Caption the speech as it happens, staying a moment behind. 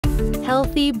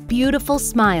healthy, beautiful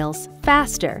smiles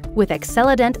faster with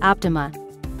AcceleDent Optima.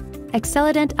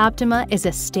 AcceleDent Optima is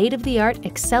a state-of-the-art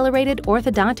accelerated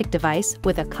orthodontic device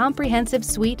with a comprehensive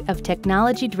suite of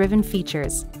technology-driven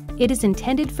features. It is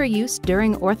intended for use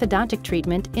during orthodontic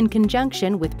treatment in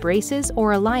conjunction with braces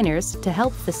or aligners to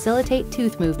help facilitate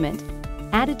tooth movement.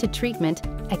 Added to treatment,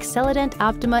 AcceleDent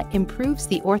Optima improves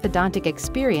the orthodontic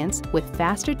experience with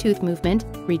faster tooth movement,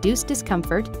 reduced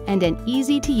discomfort, and an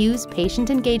easy-to-use patient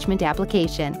engagement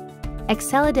application.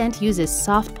 AcceleDent uses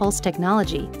SoftPulse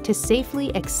Technology to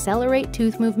safely accelerate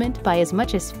tooth movement by as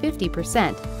much as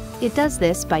 50%. It does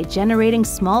this by generating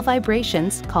small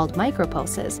vibrations called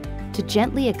micropulses to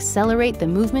gently accelerate the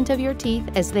movement of your teeth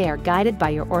as they are guided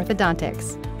by your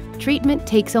orthodontics. Treatment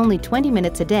takes only 20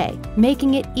 minutes a day,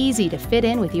 making it easy to fit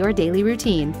in with your daily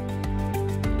routine.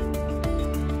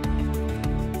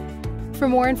 For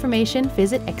more information,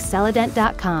 visit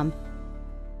AcceleDent.com.